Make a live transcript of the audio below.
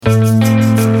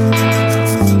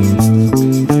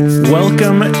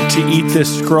Welcome to Eat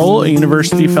This Scroll, a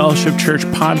University Fellowship Church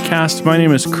podcast. My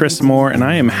name is Chris Moore, and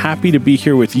I am happy to be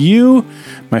here with you,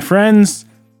 my friends,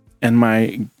 and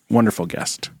my wonderful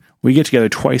guest. We get together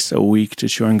twice a week to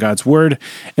chew on God's Word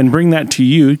and bring that to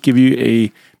you, give you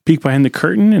a peek behind the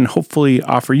curtain, and hopefully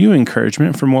offer you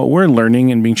encouragement from what we're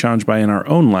learning and being challenged by in our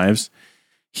own lives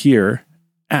here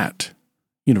at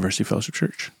University Fellowship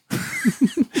Church.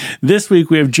 This week,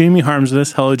 we have Jamie Harms with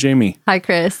us. Hello, Jamie. Hi,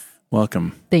 Chris.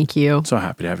 Welcome. Thank you. So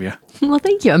happy to have you. Well,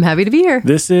 thank you. I'm happy to be here.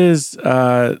 This is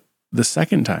the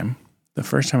second time, the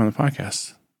first time on the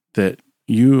podcast, that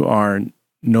you are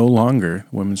no longer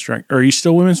women's director. Are you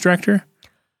still women's director?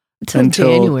 Until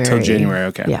January. Till January,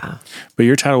 okay. Yeah. But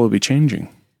your title will be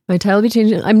changing. My title will be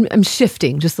changing. I'm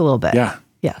shifting just a little bit. Yeah.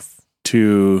 Yes.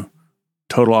 To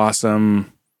Total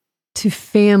Awesome. To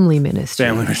family ministry.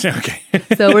 Family ministry, okay.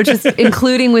 So we're just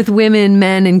including with women,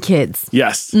 men, and kids.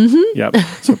 Yes. Mm-hmm. Yep.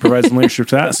 So provide some leadership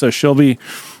to that. So she'll be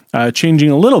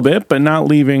changing a little bit, but not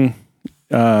leaving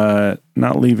the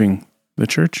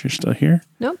church. You're still here.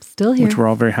 Nope, still here. Which we're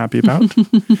all very happy about.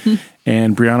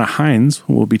 And Brianna Hines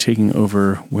will be taking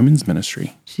over women's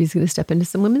ministry. She's going to step into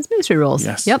some women's ministry roles.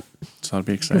 Yes. Yep. So that'll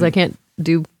be exciting. Because I can't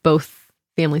do both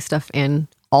family stuff and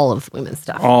all of women's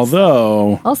stuff.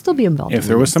 Although, I'll still be involved. If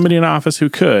there was somebody in office who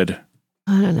could,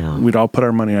 I don't know. We'd all put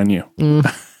our money on you.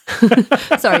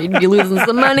 Sorry, you'd be losing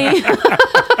some money.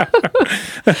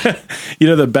 You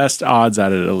know, the best odds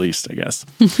at it, at least, I guess.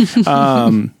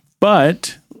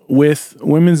 But with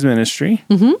women's ministry,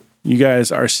 you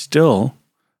guys are still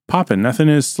popping. Nothing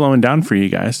is slowing down for you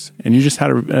guys. And you just had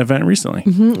an event recently.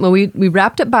 Well, we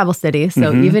wrapped up Bible study.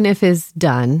 So Even If is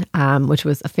done, which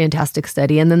was a fantastic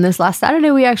study. And then this last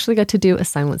Saturday, we actually got to do a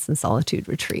silence and solitude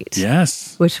retreat.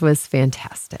 Yes. Which was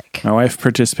fantastic. My wife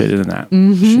participated in that.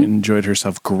 She enjoyed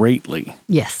herself greatly.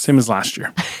 Yes. Same as last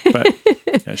year. But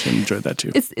yeah, she enjoyed that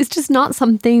too. It's just not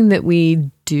something that we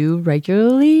do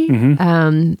regularly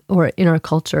or in our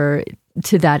culture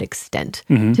to that extent.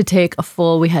 To take a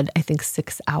full, we had, I think,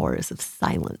 6 hours of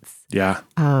silence. Yeah.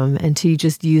 And to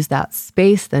just use that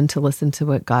space then to listen to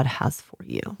what God has for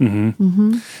you.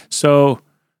 So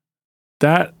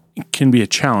that can be a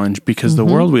challenge because the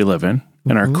world we live in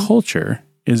and our culture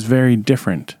is very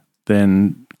different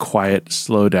than quiet,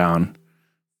 slow down,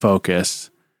 focus.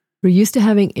 We're used to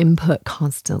having input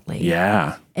constantly.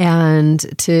 Yeah. And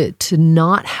to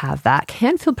not have that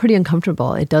can feel pretty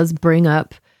uncomfortable. It does bring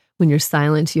up, when you're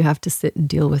silent, you have to sit and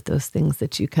deal with those things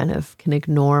that you kind of can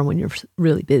ignore when you're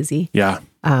really busy. Yeah.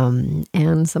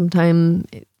 And sometimes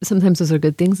those are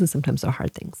good things and sometimes they're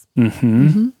hard things.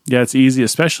 Yeah, it's easy,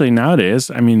 especially nowadays.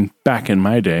 I mean, back in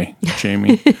my day,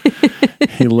 Jamie,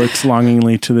 he looks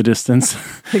longingly to the distance.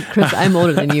 Chris, I'm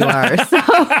older than you are, so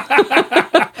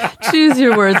choose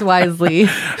your words wisely.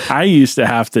 I used to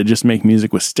have to just make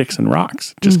music with sticks and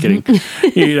rocks. Just kidding.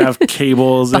 You'd have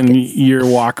cables and your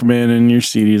Walkman and your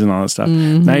CDs and all that stuff.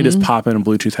 Now you just pop in a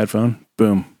Bluetooth headphone.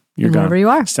 Boom. You're gone. Wherever you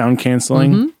are. Sound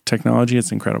canceling technology.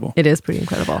 It's incredible. It is pretty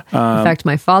incredible. In fact,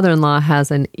 my father-in-law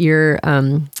has an ear,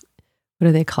 what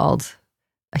are they called?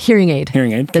 A hearing aid.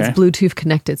 Hearing aid, okay. That's Bluetooth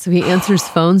connected. So he answers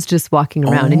phones just walking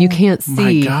around and you can't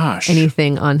see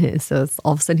anything on his. So it's,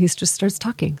 all of a sudden he just starts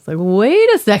talking. It's like, wait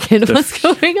a second, what's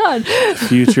going on? The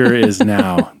future is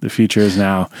now. The future is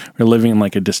now. We're living in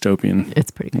like a dystopian.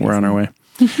 It's pretty crazy. We're on our way.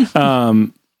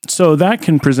 So that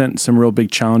can present some real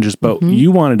big challenges, but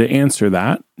you wanted to answer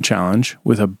that challenge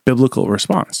with a biblical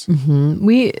response.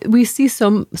 We see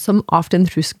some often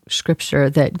through scripture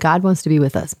that God wants to be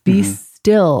with us. Be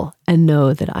still and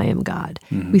know that I am God.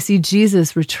 We see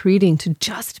Jesus retreating to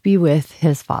just be with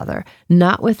his Father,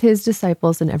 not with his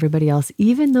disciples and everybody else,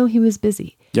 even though he was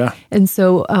busy. Yeah. And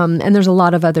so, and there's a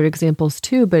lot of other examples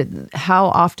too, but how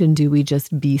often do we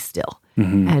just be still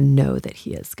and know that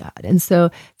he is God? And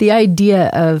so the idea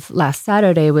of last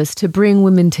Saturday was to bring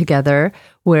women together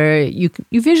where you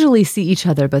visually see each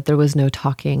other, but there was no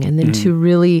talking, and then to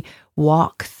really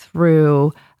walk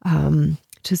through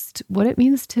just what it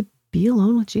means to be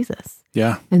alone with Jesus.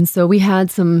 Yeah. And so we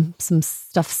had some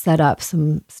stuff set up,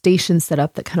 some stations set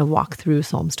up that kind of walk through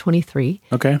Psalms 23.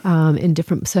 Okay. In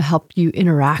different, so help you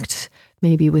interact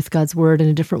maybe with God's word in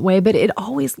a different way, but it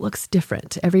always looks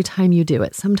different every time you do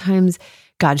it. Sometimes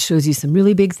God shows you some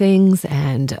really big things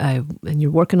and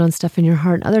you're working on stuff in your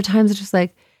heart. And other times it's just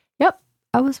like, yep,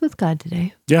 I was with God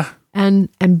today. Yeah. And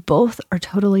both are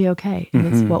totally okay. And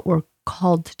it's what we're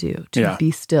called to do, to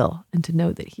be still and to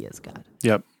know that he is God.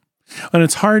 Yep. And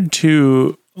it's hard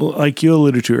to, like you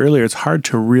alluded to earlier, it's hard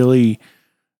to really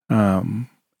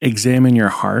examine your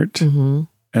heart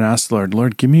and ask the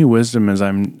Lord, give me wisdom as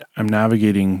I'm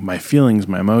navigating my feelings,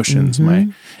 my emotions, my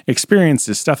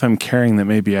experiences, stuff I'm carrying that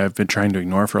maybe I've been trying to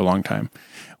ignore for a long time,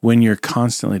 when you're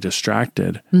constantly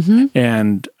distracted.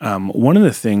 And one of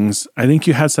the things I think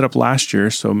you had set up last year,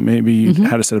 so maybe you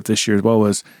had it set up this year as well,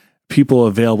 was people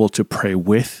available to pray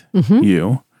with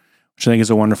you, which I think is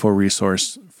a wonderful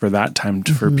resource for that time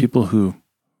for people who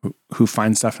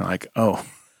find stuff and like, oh,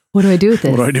 what do I do with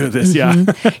this? What do I do with this? Yeah.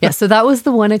 Yeah. So that was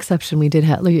the one exception we did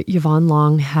have. Like, Yvonne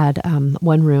Long had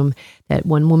one room that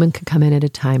one woman could come in at a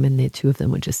time and the two of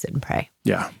them would just sit and pray.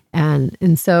 Yeah.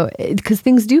 And so, because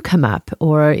things do come up,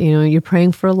 or, you're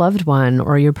praying for a loved one,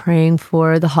 or you're praying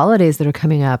for the holidays that are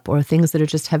coming up, or things that are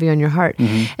just heavy on your heart.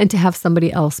 And to have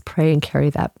somebody else pray and carry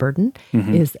that burden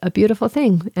is a beautiful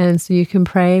thing. And so you can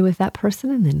pray with that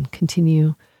person and then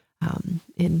continue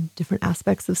in different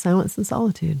aspects of silence and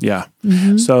solitude. Yeah.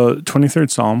 So 23rd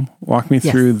Psalm, walk me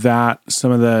through that,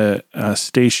 some of the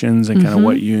stations and kind of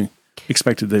what you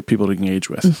expected the people to engage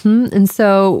with. And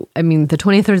so, the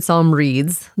 23rd Psalm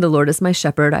reads, "The Lord is my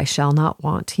shepherd, I shall not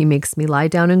want. He makes me lie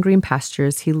down in green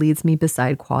pastures. He leads me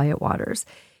beside quiet waters.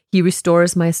 He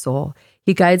restores my soul.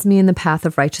 He guides me in the path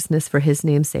of righteousness for his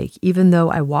name's sake. Even though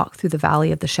I walk through the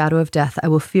valley of the shadow of death, I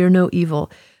will fear no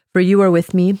evil. For you are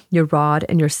with me, your rod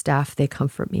and your staff, they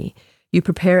comfort me. You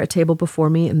prepare a table before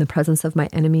me in the presence of my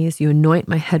enemies. You anoint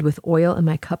my head with oil, and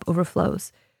my cup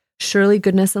overflows. Surely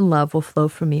goodness and love will flow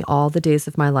from me all the days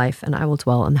of my life, and I will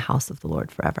dwell in the house of the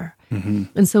Lord forever."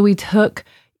 And so we took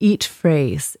each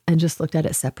phrase and just looked at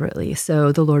it separately.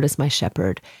 So the Lord is my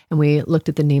shepherd, and we looked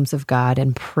at the names of God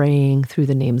and praying through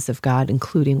the names of God,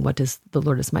 including what does the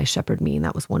Lord is my shepherd mean?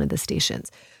 That was one of the stations.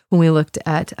 When we looked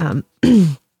at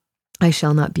I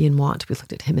shall not be in want, we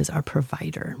looked at him as our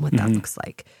provider and what that looks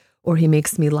like. Or he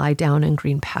makes me lie down in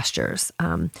green pastures.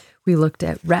 We looked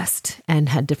at rest and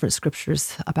had different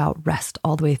scriptures about rest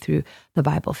all the way through the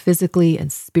Bible, physically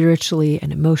and spiritually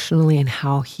and emotionally, and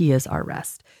how he is our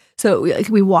rest. So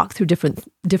we walked through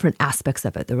different aspects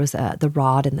of it. There was the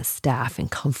rod and the staff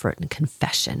and comfort and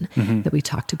confession that we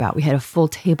talked about. We had a full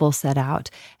table set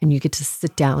out, and you get to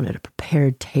sit down at a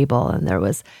prepared table, and there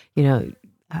was,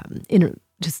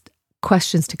 just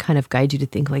questions to kind of guide you to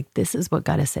think like, this is what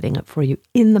God is setting up for you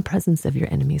in the presence of your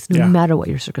enemies, no matter what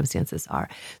your circumstances are.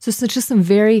 So it's just some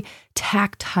very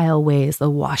tactile ways, the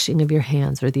washing of your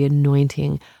hands or the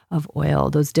anointing of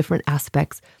oil, those different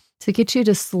aspects to get you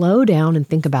to slow down and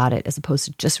think about it as opposed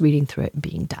to just reading through it and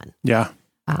being done. Yeah.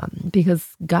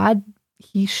 Because God,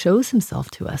 he shows himself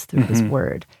to us through his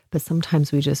word, but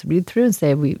sometimes we just read through and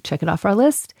say, we check it off our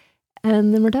list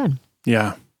and then we're done.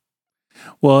 Yeah.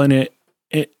 Well, and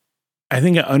I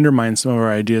think it undermines some of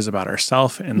our ideas about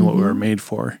ourselves and what we were made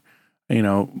for.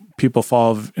 People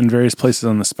fall in various places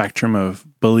on the spectrum of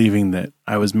believing that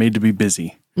I was made to be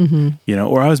busy,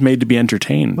 or I was made to be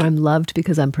entertained. Or I'm loved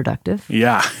because I'm productive.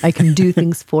 Yeah. I can do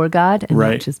things for God and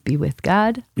not just be with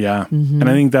God. Yeah. And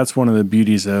I think that's one of the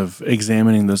beauties of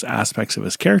examining those aspects of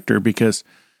his character, because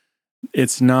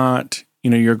it's not,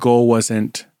 your goal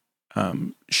wasn't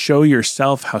show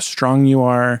yourself how strong you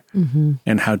are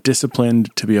and how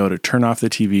disciplined to be able to turn off the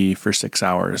TV for 6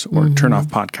 hours or turn off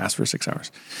podcasts for 6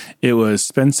 hours. It was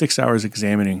spend 6 hours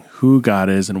examining who God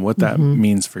is and what that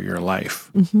means for your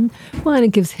life. Well, and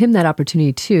it gives him that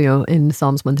opportunity too. In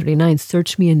Psalms 139,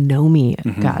 search me and know me,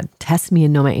 God. Test me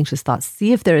and know my anxious thoughts.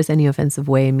 See if there is any offensive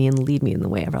way in me and lead me in the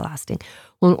way everlasting.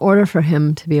 Well, in order for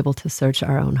him to be able to search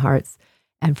our own hearts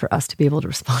and for us to be able to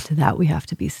respond to that, we have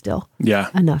to be still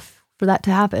enough for that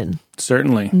to happen.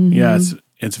 Certainly. Yeah.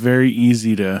 It's very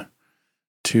easy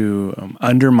to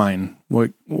undermine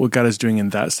what God is doing in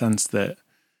that sense, that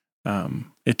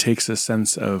it takes a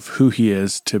sense of who he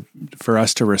is for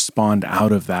us to respond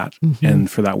out of that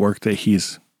and for that work that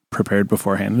he's prepared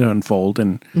beforehand to unfold.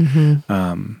 And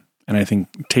I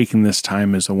think taking this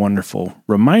time is a wonderful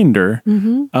reminder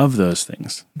of those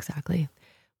things. Exactly.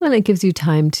 Well, it gives you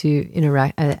time to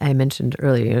interact. I mentioned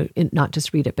earlier, not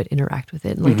just read it, but interact with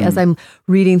it. And as I'm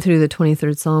reading through the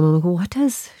 23rd Psalm, I'm like, well, what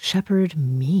does shepherd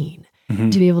mean?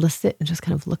 To be able to sit and just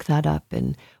kind of look that up,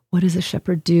 and what does a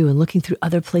shepherd do? And looking through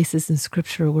other places in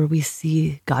Scripture where we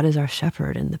see God as our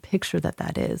shepherd and the picture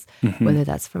that is, whether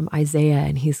that's from Isaiah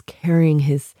and he's carrying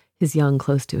his young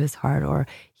close to his heart, or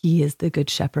he is the good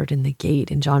shepherd in the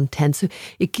gate in John 10. So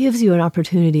it gives you an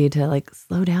opportunity to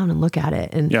slow down and look at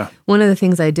it. And one of the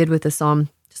things I did with the Psalm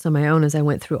just on my own is I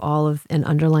went through and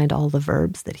underlined all the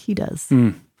verbs that he does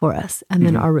for us, and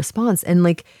then our response. And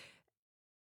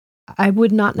I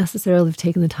would not necessarily have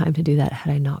taken the time to do that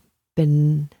had I not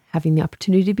been having the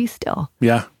opportunity to be still.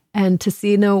 Yeah. And to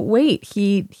see, no, wait,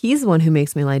 he's the one who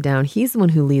makes me lie down. He's the one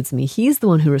who leads me. He's the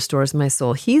one who restores my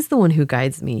soul. He's the one who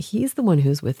guides me. He's the one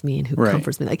who's with me and who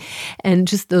comforts me. And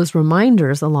just those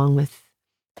reminders along with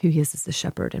who he is as the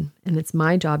shepherd. And it's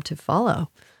my job to follow.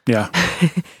 Yeah.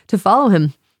 To follow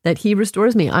him, that he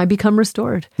restores me. I become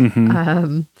restored.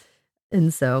 And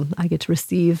so I get to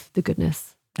receive the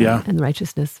goodness and the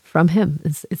righteousness from him.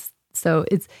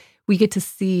 We get to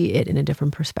see it in a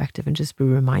different perspective and just be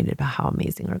reminded about how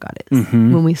amazing our God is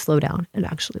when we slow down and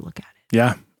actually look at it.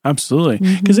 Yeah, absolutely.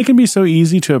 Because it can be so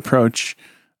easy to approach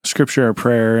scripture or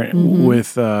prayer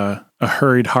with a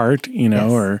hurried heart,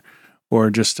 or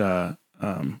just a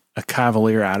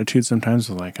cavalier attitude sometimes,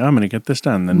 with like, I'm going to get this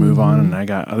done, then move on, and I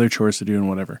got other chores to do and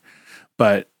whatever.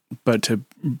 But to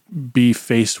be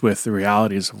faced with the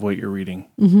realities of what you're reading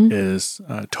is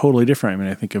totally different. I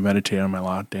mean, I think I meditate on my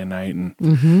law day and night,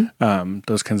 and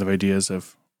those kinds of ideas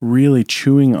of really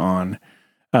chewing on,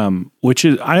 which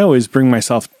is, I always bring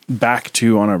myself back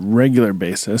to on a regular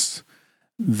basis,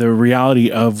 the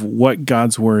reality of what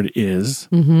God's word is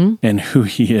and who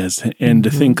he is. And to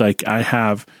think like I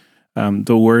have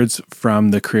the words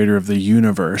from the creator of the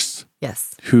universe,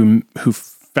 who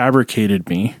fabricated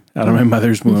me out of my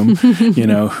mother's womb,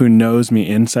 who knows me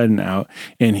inside and out.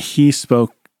 And he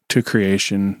spoke to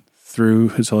creation through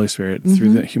his Holy Spirit,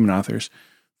 through the human authors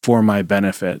for my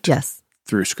benefit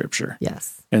through scripture.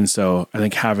 And so I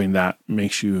think having that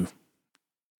makes you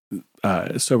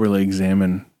soberly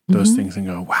examine those things and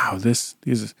go, wow, these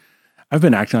I've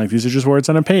been acting like these are just words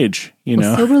on a page,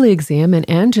 Well, soberly examine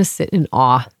and just sit in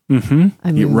awe. I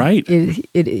mean, you're right.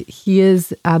 He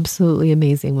is absolutely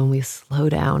amazing when we slow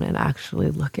down and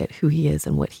actually look at who he is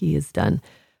and what he has done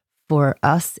for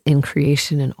us in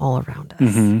creation and all around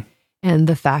us. And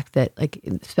the fact that, like,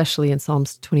 especially in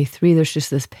Psalms 23, there's just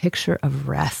this picture of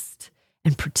rest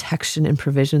and protection and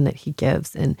provision that he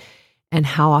gives. And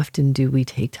how often do we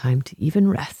take time to even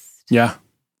rest? Yeah.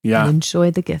 And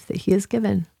enjoy the gift that he has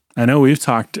given. I know we've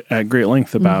talked at great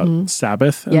length about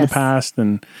Sabbath in the past,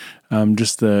 and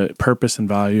just the purpose and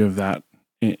value of that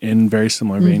in very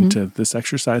similar vein to this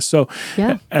exercise. So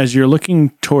as you're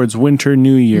looking towards winter,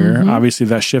 new year, obviously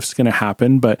that shift's going to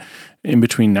happen, but in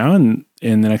between now and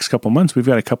in the next couple months, we've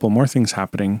got a couple more things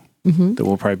happening that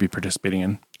we'll probably be participating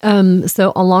in.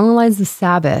 So along the lines of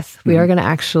Sabbath, we are going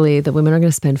to the women are going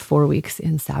to spend 4 weeks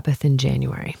in Sabbath in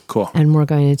January. Cool. And we're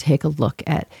going to take a look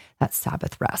at that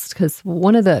Sabbath rest. Because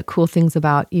one of the cool things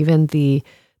about even the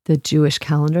Jewish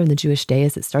calendar and the Jewish day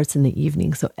is it starts in the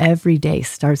evening. So every day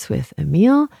starts with a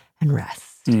meal and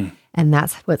rest. And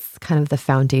that's what's kind of the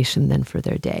foundation then for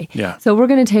their day. Yeah. So we're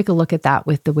going to take a look at that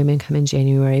with the women come in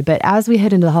January. But as we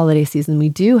head into the holiday season, we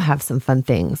do have some fun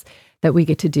things that we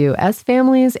get to do as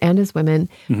families and as women.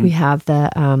 We have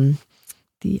the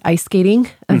ice skating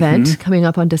event coming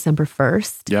up on December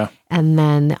 1st. Yeah. And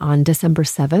then on December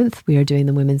 7th, we are doing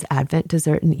the women's Advent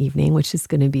dessert and evening, which is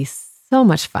going to be so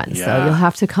much fun. Yeah. So you'll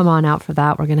have to come on out for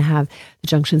that. We're going to have the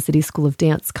Junction City School of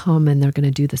Dance come, and they're going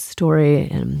to do the story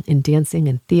in dancing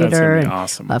and theater.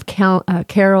 That's and awesome. Of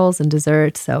carols and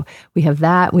desserts. So we have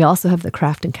that. We also have the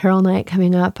Craft and Carol Night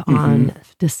coming up on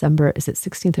December, is it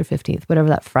 16th or 15th? Whatever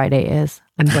that Friday is.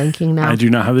 I'm blanking now. I do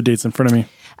not have the dates in front of me.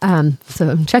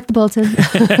 So check the bulletin.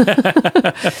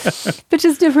 But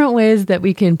just different ways that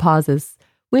we can pause as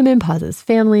women, pause as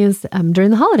families during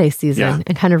the holiday season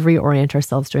and kind of reorient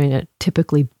ourselves during a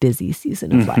typically busy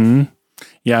season of life.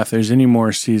 Yeah, if there's any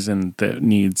more season that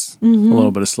needs a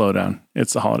little bit of slowdown,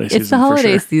 it's the holiday season. It's the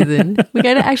holiday season. We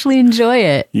got to actually enjoy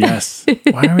it. Yes.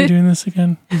 Why are we doing this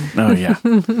again? Oh, yeah.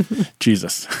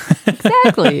 Jesus.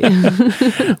 Exactly.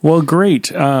 Well,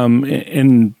 great.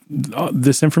 And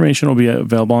this information will be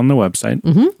available on the website.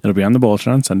 It'll be on the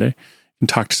bulletin on Sunday. And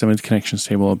talk to someone at the Connections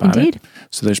table about it.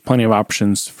 So there's plenty of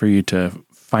options for you to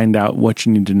find out what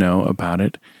you need to know about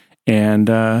it,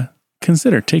 and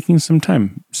consider taking some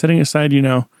time, setting aside,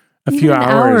 a few hours.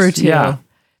 An hour or two. Yeah.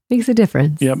 Makes a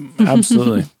difference. Yep,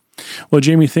 absolutely. Well,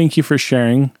 Jamie, thank you for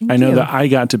sharing. I know that I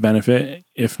got to benefit,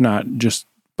 if not just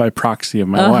by proxy of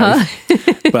my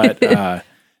wife, but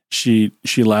she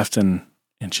left and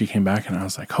she came back, and I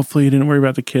was like, hopefully you didn't worry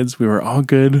about the kids. We were all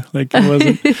good. Like, it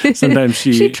wasn't. Sometimes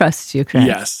she trusts you, Chris.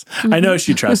 Yes. I know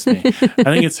she trusts me. I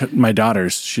think it's my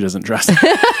daughters she doesn't trust.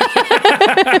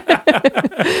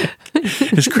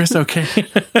 Is Chris okay?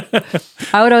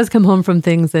 I would always come home from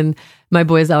things, and my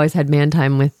boys always had man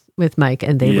time with Mike,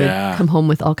 and they would come home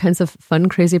with all kinds of fun,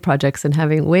 crazy projects and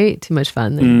having way too much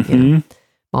fun. And,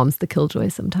 mom's the killjoy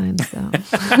sometimes. So.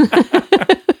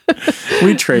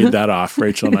 We trade that off,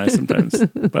 Rachel and I, sometimes.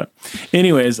 But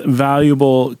anyways,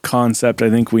 valuable concept.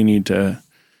 I think we need to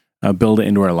build it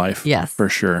into our life. Yes. For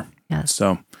sure. Yes.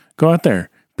 So Go out there.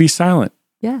 Be silent.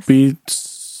 Yes. Be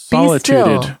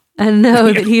solituded. Be still and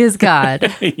know that he is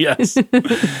God. Yes.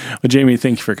 Well, Jamie,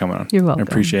 thank you for coming on. You're welcome. I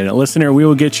appreciate it. Listener, we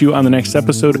will get you on the next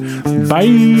episode.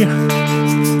 Bye.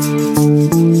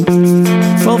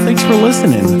 Well, thanks for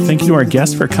listening. Thank you to our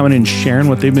guests for coming and sharing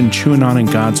what they've been chewing on in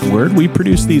God's Word. We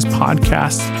produce these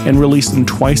podcasts and release them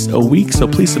twice a week, so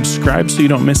please subscribe so you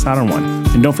don't miss out on one.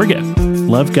 And don't forget,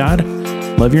 love God,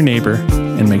 love your neighbor,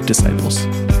 and make disciples.